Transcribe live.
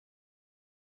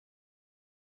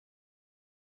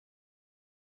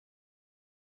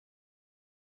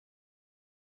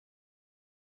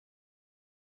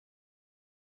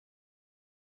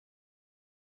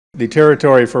the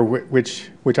territory for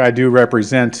which I do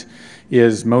represent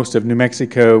is most of New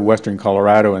Mexico, western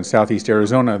Colorado, and southeast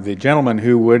Arizona. The gentleman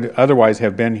who would otherwise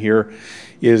have been here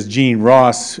is Gene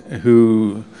Ross,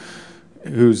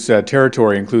 whose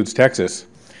territory includes Texas.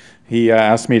 He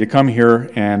asked me to come here,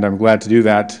 and I'm glad to do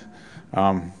that.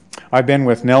 I've been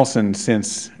with Nelson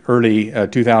since early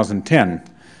 2010,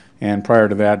 and prior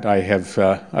to that,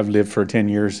 I've lived for 10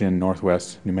 years in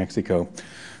northwest New Mexico,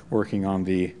 working on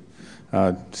the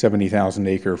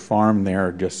 70,000-acre farm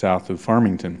there just south of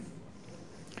Farmington.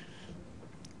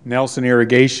 Nelson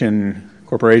Irrigation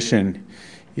Corporation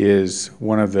is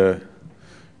one of the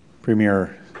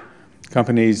premier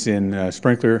companies in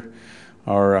sprinkler.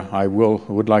 I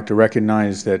would like to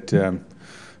recognize that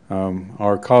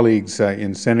our colleagues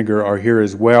in Senegal are here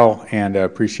as well, and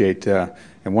appreciate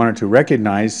and wanted to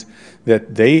recognize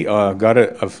that they got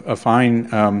a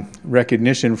fine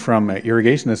recognition from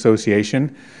Irrigation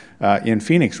Association in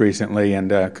Phoenix recently,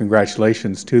 and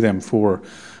congratulations to them for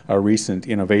a recent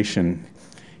innovation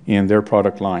in their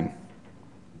product line.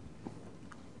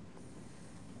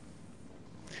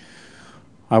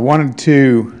 I wanted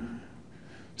to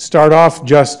start off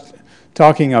just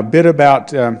talking a bit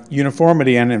about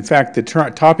uniformity, and in fact the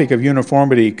topic of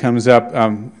uniformity comes up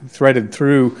threaded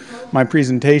through my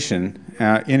presentation.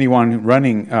 Anyone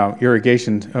running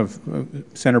irrigation of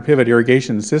center pivot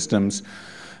irrigation systems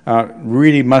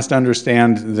really must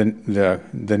understand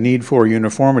the need for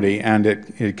uniformity, and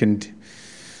it can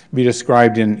be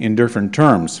described in different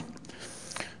terms.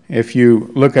 If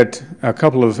you look at a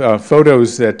couple of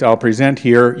photos that I'll present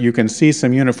here, you can see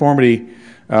some uniformity.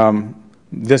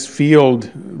 This field,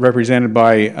 represented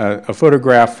by a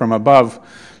photograph from above,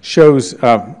 shows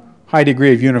a high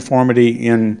degree of uniformity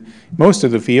in most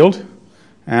of the field,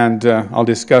 and I'll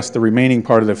discuss the remaining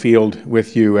part of the field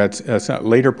with you at a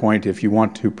later point if you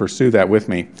want to pursue that with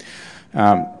me.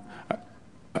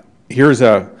 Here's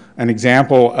an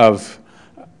example of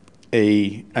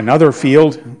another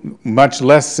field, much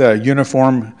less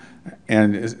uniform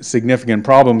and significant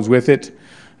problems with it,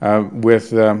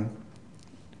 with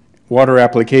water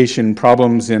application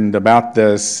problems in about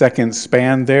the second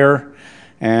span there,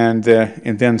 and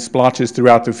then splotches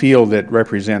throughout the field that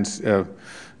represents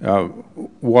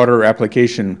water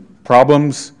application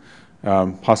problems,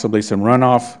 possibly some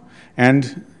runoff.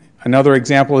 And another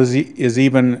example is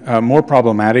even more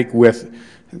problematic, with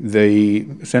the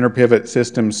center pivot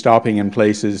system stopping in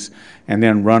places and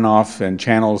then runoff and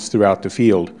channels throughout the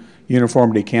field.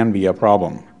 Uniformity can be a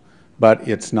problem, but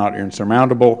it's not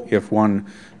insurmountable if one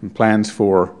plans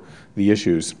for the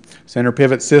issues. Center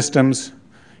pivot systems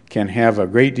can have a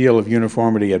great deal of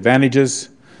uniformity advantages,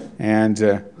 and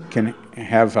can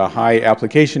have a high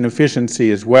application efficiency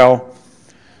as well.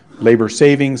 Labor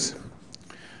savings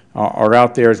are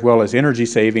out there, as well as energy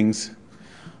savings,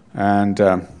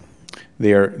 and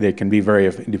they can be very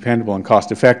dependable and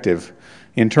cost effective.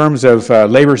 In terms of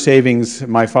labor savings,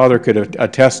 my father could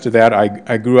attest to that.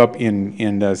 I grew up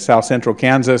in south central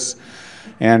Kansas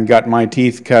and got my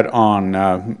teeth cut on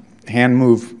hand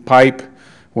move pipe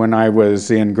when I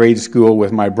was in grade school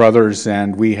with my brothers,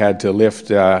 and we had to lift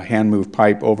hand move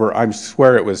pipe over, I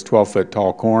swear it was 12-foot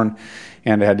tall corn,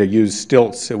 and I had to use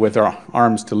stilts with our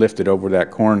arms to lift it over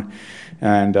that corn,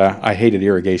 and I hated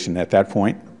irrigation at that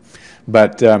point.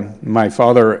 But my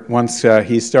father, once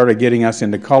he started getting us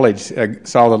into college,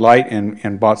 saw the light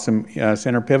and bought some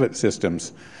center pivot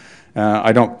systems.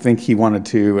 I don't think he wanted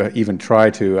to even try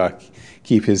to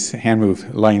keep his hand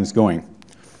move lines going.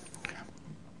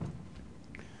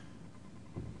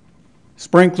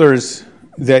 Sprinklers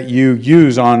that you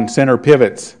use on center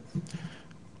pivots,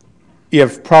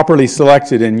 if properly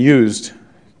selected and used,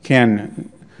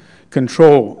 can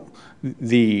control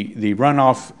the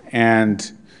runoff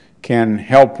and can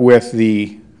help with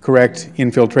the correct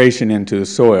infiltration into the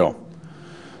soil.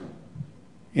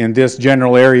 In this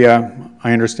general area,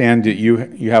 I understand that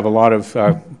you have a lot of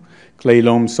clay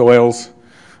loam soils.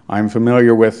 I'm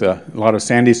familiar with a lot of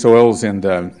sandy soils in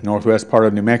the northwest part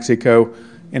of New Mexico,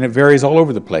 and it varies all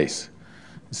over the place.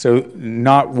 So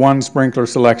not one sprinkler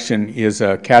selection is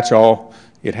a catch-all.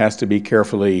 It has to be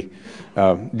carefully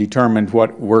determined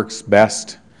what works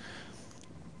best.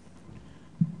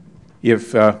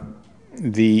 If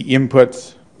the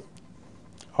inputs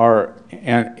are,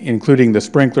 including the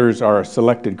sprinklers, are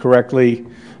selected correctly,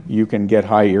 you can get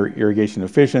high irrigation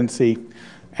efficiency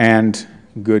and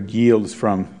good yields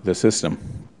from the system.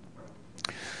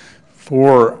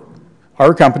 For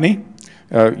our company,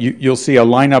 you'll see a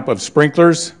lineup of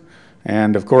sprinklers,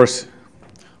 and of course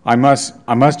I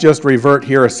must just revert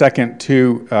here a second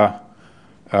to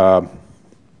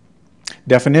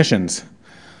definitions.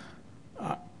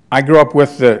 I grew up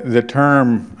with the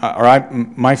term,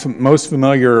 my most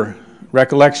familiar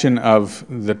recollection of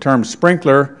the term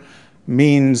sprinkler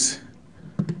means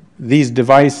these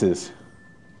devices.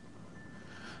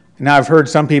 Now, I've heard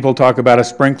some people talk about a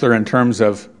sprinkler in terms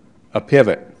of a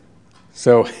pivot.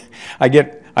 So I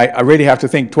really have to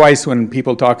think twice when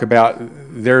people talk about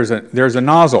there's a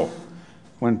nozzle.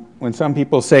 When some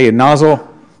people say a nozzle,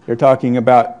 they're talking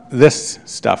about this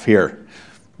stuff here.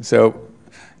 So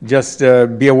just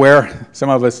be aware, some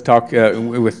of us talk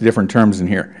with different terms in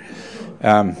here.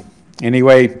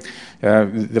 Anyway,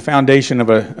 the foundation of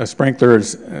a sprinkler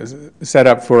is set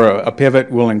up for a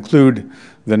pivot will include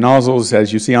the nozzles,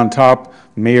 as you see on top,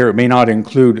 may or may not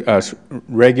include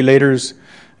regulators,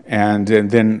 and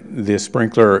then the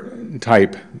sprinkler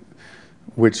type,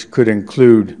 which could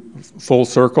include full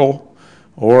circle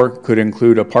or could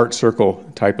include a part circle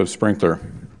type of sprinkler.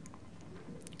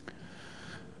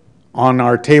 On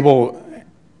our table,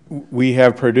 we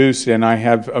have produced, and I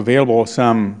have available,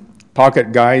 some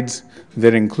pocket guides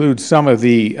that include some of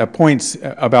the points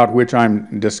about which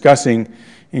I'm discussing,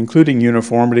 including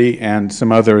uniformity and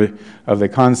some other of the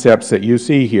concepts that you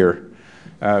see here.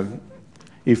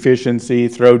 Efficiency,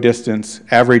 throw distance,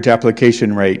 average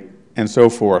application rate, and so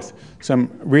forth. Some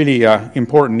really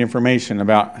important information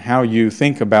about how you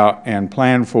think about and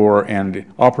plan for and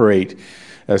operate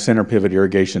a center pivot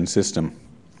irrigation system.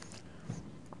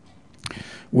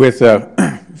 With the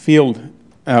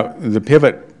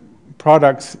pivot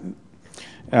products,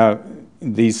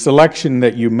 the selection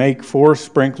that you make for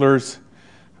sprinklers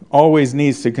always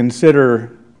needs to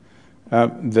consider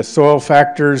the soil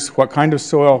factors, what kind of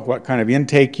soil, what kind of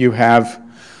intake you have,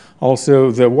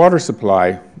 also the water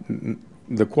supply,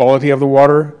 the quality of the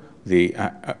water, the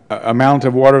amount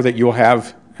of water that you'll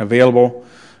have available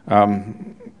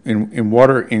in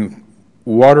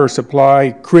water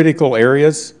supply critical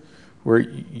areas where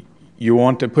you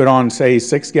want to put on, say,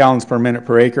 6 gallons per minute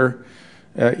per acre.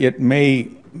 It may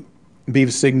be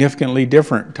a significantly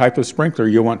different type of sprinkler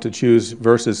you want to choose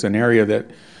versus an area that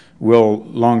will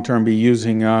long-term be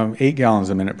using 8 gallons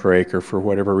a minute per acre for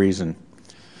whatever reason.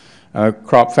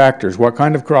 Crop factors, what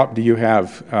kind of crop do you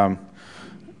have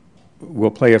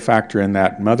will play a factor in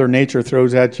that. Mother Nature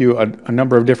throws at you a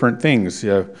number of different things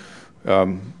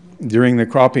during the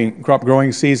crop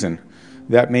growing season.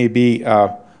 That may be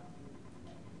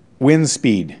wind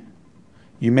speed.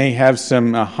 You may have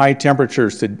some high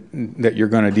temperatures that you're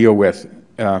going to deal with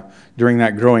during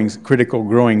that critical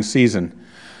growing season.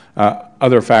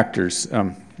 Other factors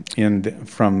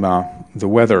from the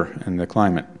weather and the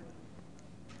climate.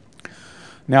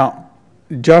 Now,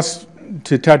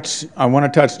 I want to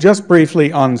touch just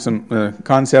briefly on some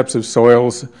concepts of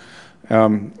soils.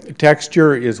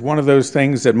 Texture is one of those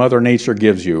things that Mother Nature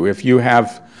gives you. If you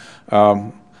have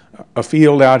a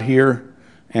field out here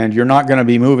and you're not going to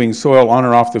be moving soil on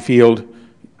or off the field,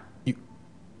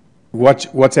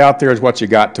 what's out there is what you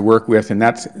got to work with,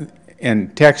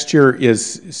 and texture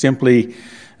is simply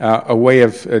a way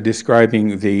of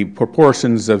describing the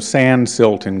proportions of sand,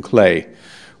 silt, and clay,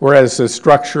 whereas the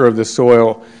structure of the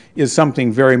soil is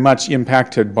something very much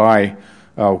impacted by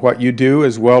what you do,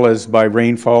 as well as by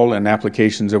rainfall and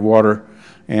applications of water,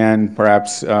 and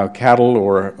perhaps cattle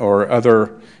or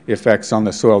other effects on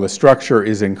the soil. The structure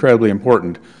is incredibly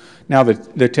important. Now,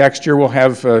 the texture will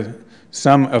have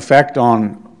some effect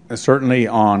certainly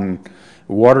on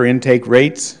water intake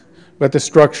rates, but the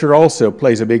structure also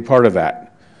plays a big part of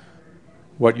that.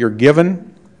 What you're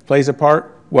given plays a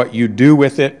part, what you do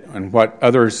with it, and what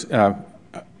others'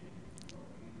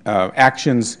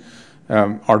 actions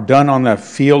are done on the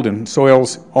field and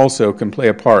soils also can play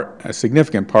a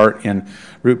significant part in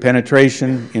root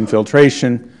penetration,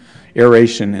 infiltration,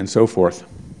 aeration, and so forth.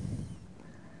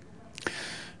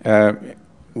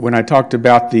 When I talked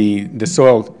about the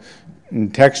soil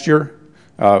texture,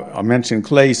 I mentioned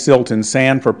clay, silt, and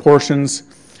sand proportions.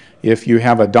 If you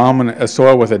have a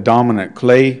soil with a dominant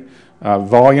clay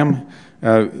volume,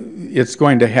 it's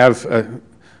going to have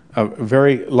a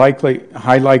very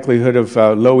high likelihood of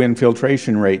low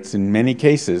infiltration rates in many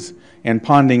cases, and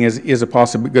ponding is a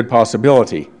good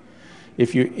possibility.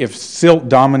 If silt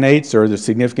dominates, or the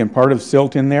significant part of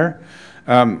silt in there,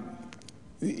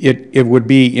 it would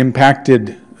be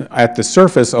impacted at the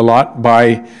surface a lot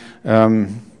by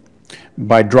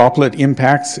droplet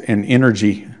impacts and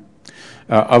energy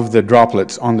of the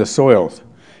droplets on the soils.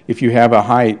 If you have a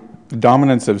high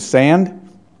dominance of sand,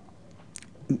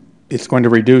 it's going to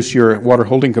reduce your water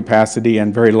holding capacity,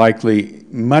 and very likely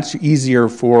much easier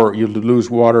for you to lose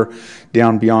water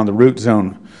down beyond the root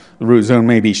zone. The root zone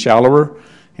may be shallower,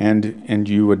 and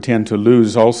you would tend to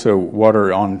lose also water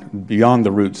beyond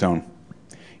the root zone.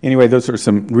 anyway, those are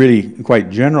some really quite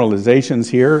generalizations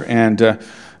here, and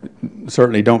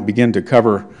certainly don't begin to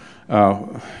cover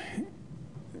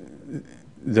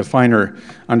the finer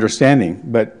understanding,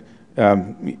 but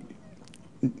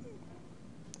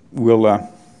we'll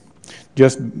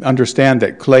just understand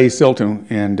that clay, silt,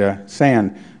 and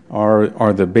sand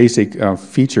are the basic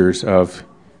features of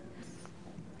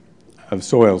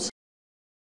soils.